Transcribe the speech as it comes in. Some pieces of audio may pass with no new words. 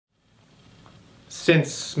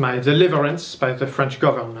Since my deliverance by the French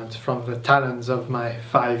government from the talons of my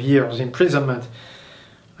 5 years' imprisonment,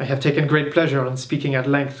 I have taken great pleasure in speaking at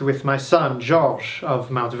length with my son, Georges,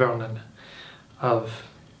 of Mount Vernon, of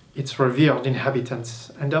its revered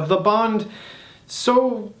inhabitants, and of the bond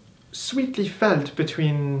so sweetly felt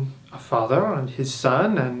between a father and his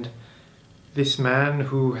son, and this man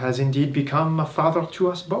who has indeed become a father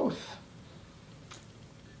to us both.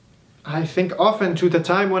 I think often to the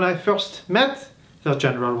time when I first met the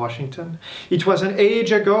General Washington. It was an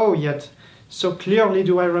age ago, yet so clearly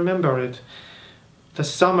do I remember it. The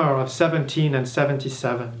summer of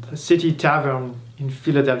 1777, the city tavern in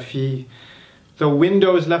Philadelphia, the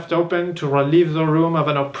windows left open to relieve the room of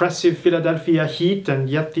an oppressive Philadelphia heat, and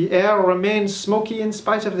yet the air remained smoky in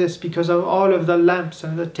spite of this because of all of the lamps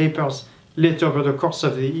and the tapers lit over the course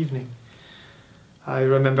of the evening. I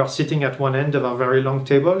remember sitting at one end of a very long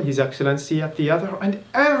table, His Excellency at the other, and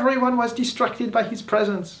everyone was distracted by his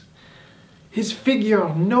presence. His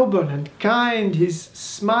figure, noble and kind, his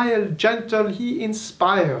smile gentle, he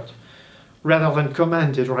inspired rather than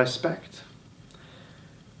commanded respect.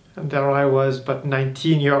 And there I was, but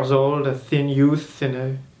 19 years old, a thin youth in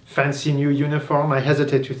a fancy new uniform. I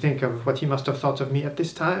hesitate to think of what he must have thought of me at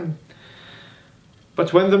this time.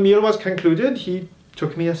 But when the meal was concluded, he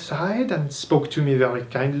took me aside and spoke to me very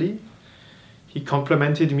kindly. He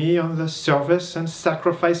complimented me on the service and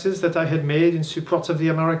sacrifices that I had made in support of the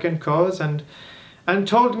American cause, and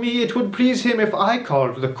told me it would please him if I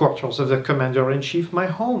called the quarters of the Commander-in-Chief my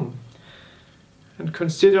home, and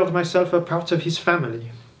considered myself a part of his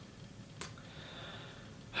family.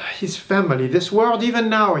 His family, this word, even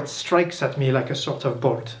now, it strikes at me like a sort of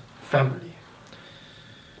bolt. Family.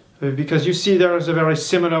 Because you see, there is a very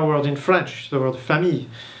similar word in French, the word famille.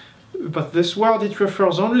 But this word, it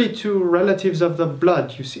refers only to relatives of the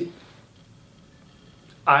blood, you see.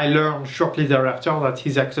 I learned shortly thereafter that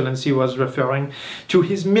His Excellency was referring to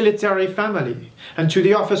his military family and to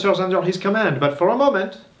the officers under his command. But for a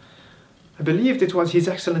moment, I believed it was His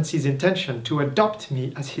Excellency's intention to adopt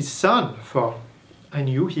me as his son, for I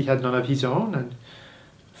knew he had none of his own, and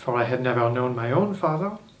for I had never known my own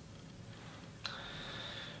father.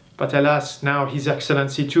 But alas, now His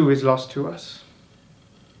Excellency too is lost to us.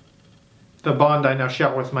 The bond I now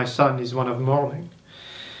share with my son is one of mourning.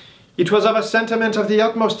 It was of a sentiment of the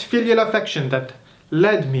utmost filial affection that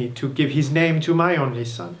led me to give his name to my only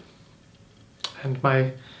son. And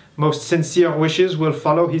my most sincere wishes will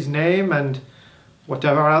follow his name and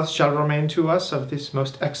whatever else shall remain to us of this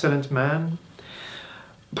most excellent man.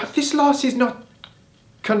 But this loss is not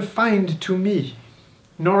confined to me,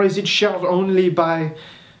 nor is it shared only by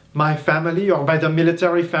my family or by the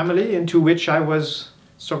military family into which I was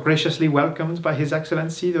so graciously welcomed by His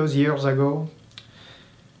Excellency those years ago.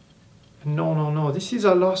 No, no, no, this is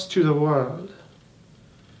a loss to the world.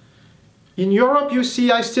 In Europe, you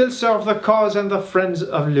see, I still serve the cause and the friends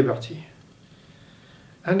of liberty.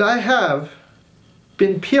 And I have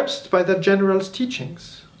been pierced by the General's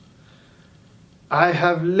teachings. I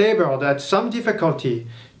have labored at some difficulty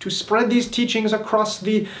to spread these teachings across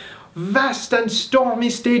the vast and stormy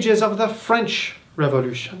stages of the French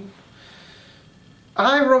Revolution.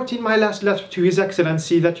 I wrote in my last letter to His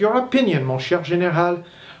Excellency that your opinion, mon cher Général,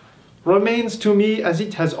 remains to me as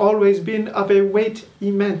it has always been of a weight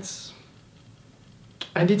immense.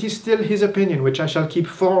 And it is still his opinion which I shall keep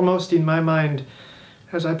foremost in my mind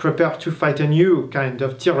as I prepare to fight a new kind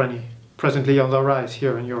of tyranny presently on the rise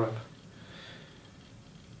here in Europe.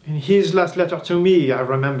 In his last letter to me, I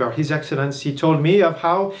remember, His Excellency told me of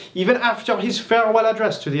how, even after his farewell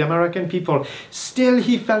address to the American people, still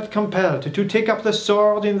he felt compelled to take up the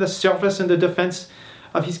sword in the service and the defense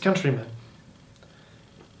of his countrymen.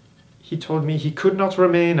 He told me he could not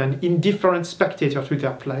remain an indifferent spectator to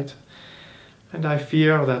their plight, and I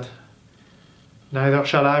fear that neither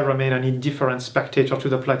shall I remain an indifferent spectator to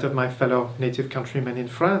the plight of my fellow native countrymen in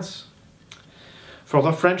France. For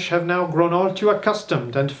the French have now grown all too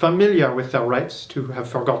accustomed and familiar with their rights to have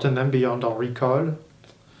forgotten them beyond our recall.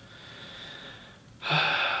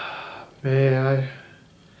 I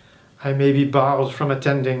may be barred from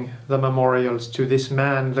attending the memorials to this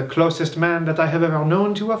man, the closest man that I have ever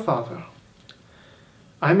known to a father.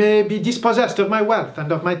 I may be dispossessed of my wealth and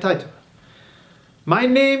of my title. My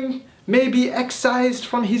name may be excised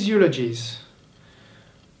from his eulogies,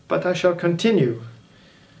 but I shall continue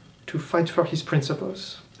to fight for his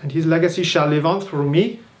principles, and his legacy shall live on through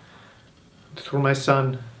me, through my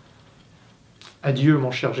son. Adieu,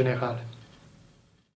 mon cher Général.